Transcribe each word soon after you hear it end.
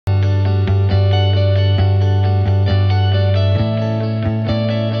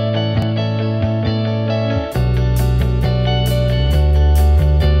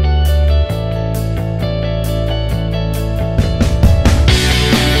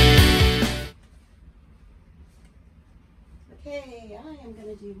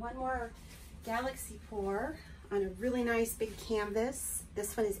do one more galaxy pour on a really nice big canvas.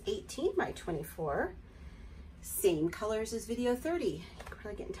 This one is 18 by 24. Same colors as video 30. You're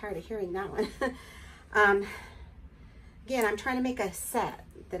probably getting tired of hearing that one. Again, I'm trying to make a set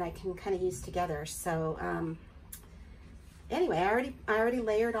that I can kind of use together. So anyway, I already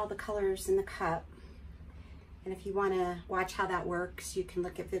layered all the colors in the cup. And if you want to watch how that works, you can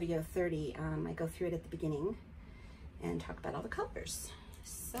look at video 30. I go through it at the beginning and talk about all the colors.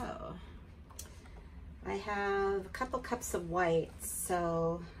 So I have a couple cups of white.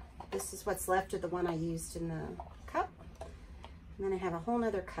 So this is what's left of the one I used in the cup. And then I have a whole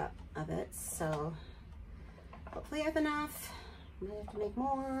nother cup of it. So hopefully I have enough. I'm gonna have to make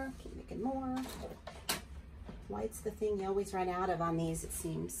more, keep making more. White's the thing you always run out of on these, it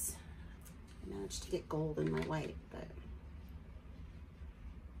seems. I managed to get gold in my white, but.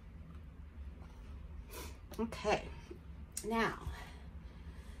 Okay, now,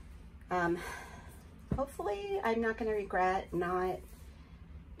 hopefully I'm not gonna regret not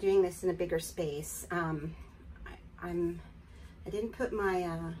doing this in a bigger space. I didn't put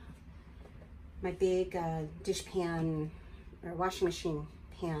my my big dish pan or washing machine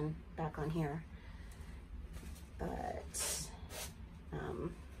pan back on here, but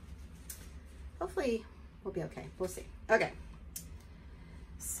hopefully we'll be okay. We'll see. Okay,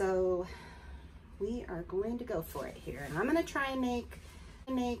 so we are going to go for it here, and I'm going to try and make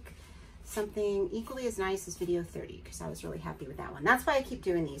something equally as nice as video 30 because I was really happy with that one. That's why I keep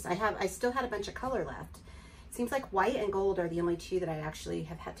doing these. I still had a bunch of color left. Seems like white and gold are the only two that I actually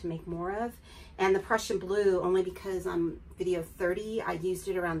have had to make more of. And the Prussian blue, only because on video 30, I used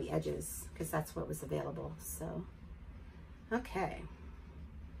it around the edges because that's what was available. So, okay.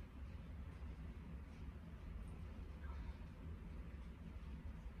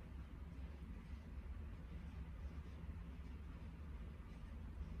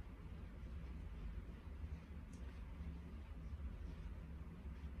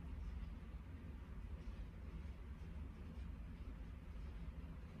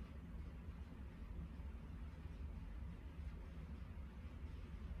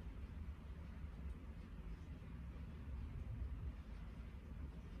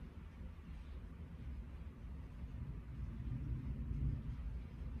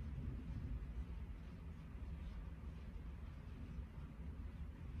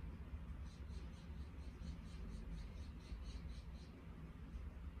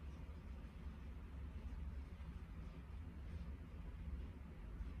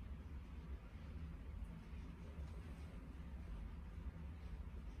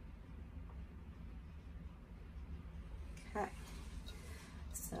 Okay,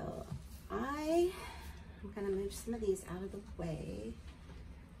 so I'm gonna move some of these out of the way.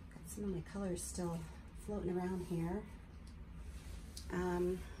 Got some of my colors still floating around here.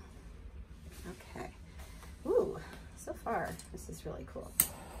 Okay. Ooh, so far this is really cool.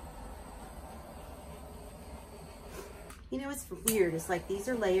 You know what's weird is like these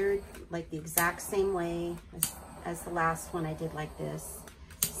are layered like the exact same way as the last one I did like this.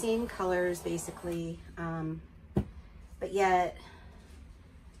 Same colors basically. But yet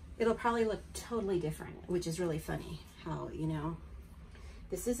it'll probably look totally different, which is really funny how, you know,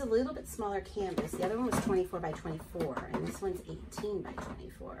 this is a little bit smaller canvas. The other one was 24 by 24 and this one's 18 by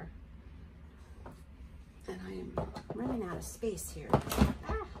 24. And I am running out of space here.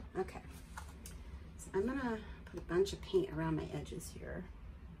 Ah, okay. So I'm gonna put a bunch of paint around my edges here.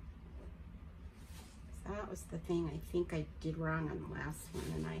 That was the thing I think I did wrong on the last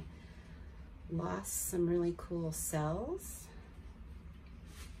one, and I lost some really cool cells.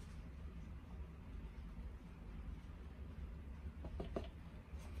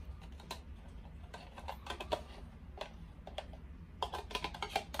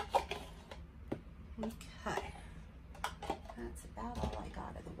 Okay, that's about all I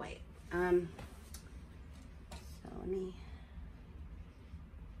got of the white. So let me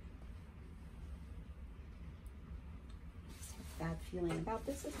bad feeling about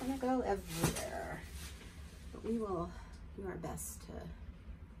this is going to go everywhere, but we will do our best to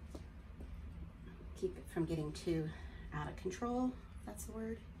keep it from getting too out of control, if that's the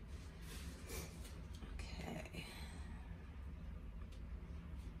word. Okay.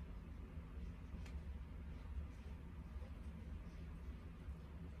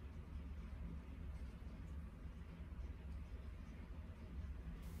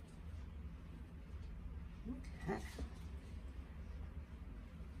 Okay.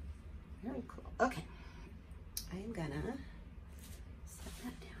 Very cool. Okay, I am gonna set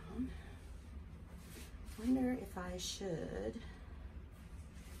that down. Wonder if I should,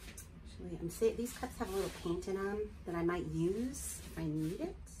 actually And see, these cups have a little paint in them that I might use if I need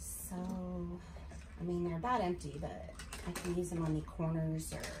it. So, I mean, they're about empty, but I can use them on the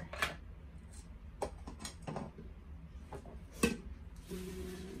corners or,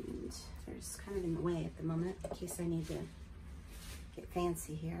 and they're just kind of in the way at the moment in case I need to get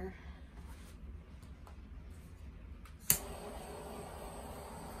fancy here.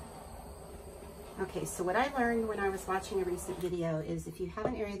 Okay, so what I learned when I was watching a recent video is if you have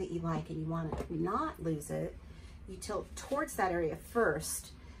an area that you like and you want to not lose it, you tilt towards that area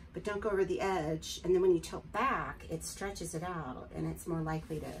first, but don't go over the edge. And then when you tilt back, it stretches it out and it's more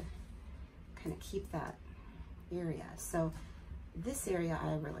likely to kind of keep that area. So this area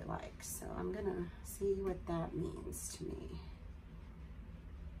I really like. So I'm gonna see what that means to me.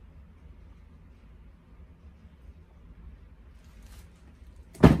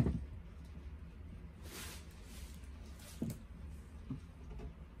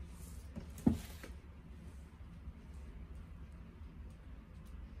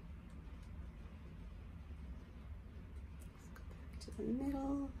 The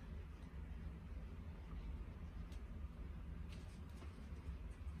middle.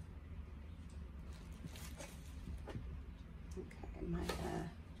 Okay,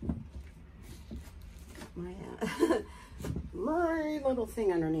 my little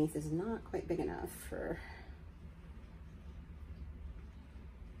thing underneath is not quite big enough for.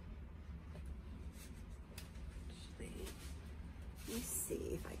 Actually, let me see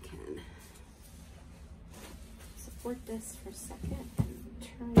if I can support this for a second and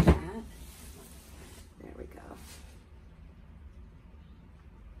turn that. There we go.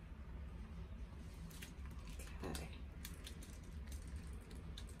 Okay.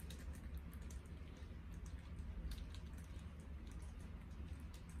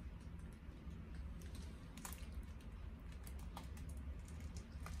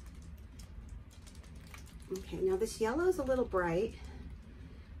 Okay, now this yellow is a little bright.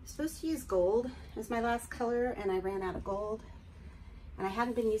 Supposed to use gold as my last color and I ran out of gold and I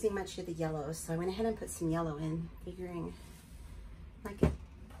hadn't been using much of the yellow, so I went ahead and put some yellow in, figuring I might get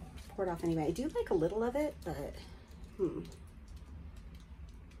poured off anyway. I do like a little of it, but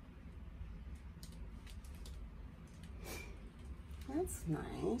that's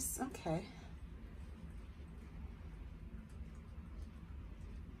nice. Okay,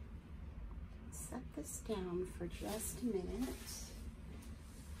 set this down for just a minute.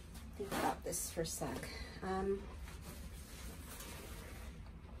 Think about this for a sec.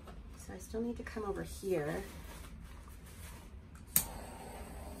 So I still need to come over here.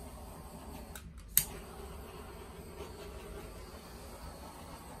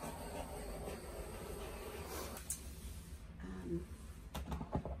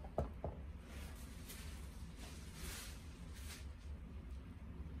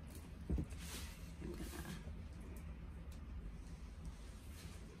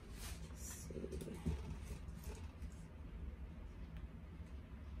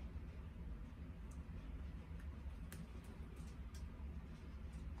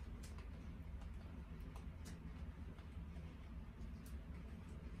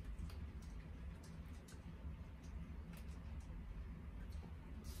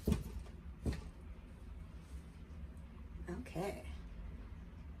 Okay.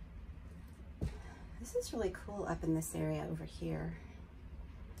 This is really cool up in this area over here.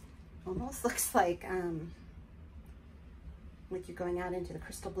 Almost looks like you're going out into the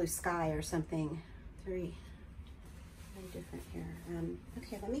crystal blue sky or something. Very, very different here.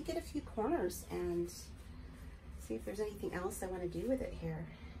 Okay, let me get a few corners and see if there's anything else I want to do with it here.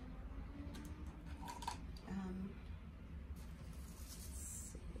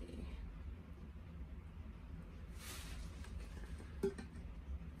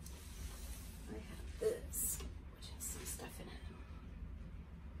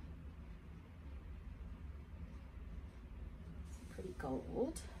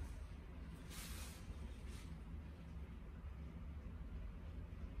 Gold.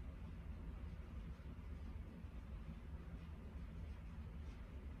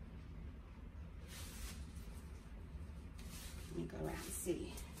 Let me go around and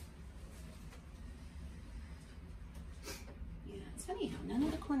see. Yeah, it's funny how none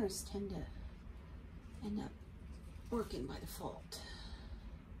of the corners tend to end up working by default.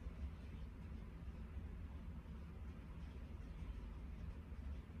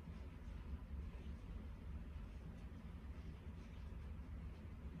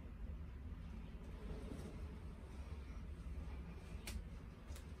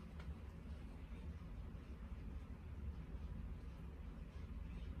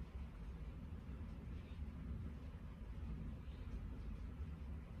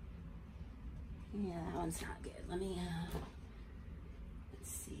 Yeah, that one's not good. Let me, let's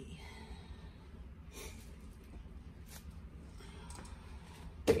see.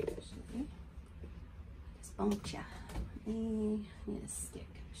 Just bumped ya. I need a stick,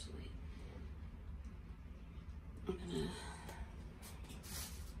 actually. I'm gonna...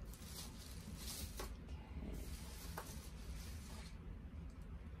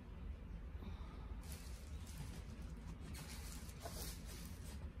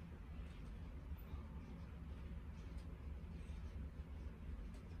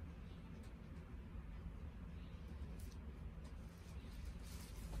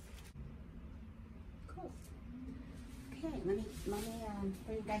 Okay, let me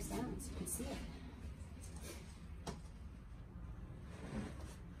bring you guys down so you can see it.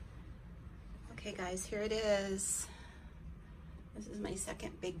 Okay guys, here it is. This is my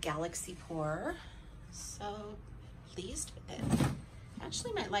second big galaxy pour. So pleased with it. I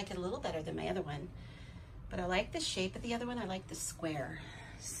actually might like it a little better than my other one, but I like the shape of the other one. I like the square.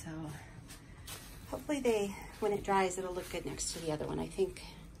 So hopefully when it dries, it'll look good next to the other one. I think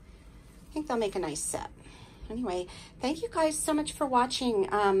they'll make a nice set. Anyway, thank you guys so much for watching.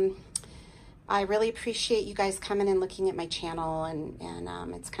 I really appreciate you guys coming and looking at my channel, and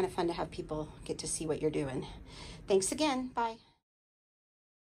it's kind of fun to have people get to see what you're doing. Thanks again. Bye.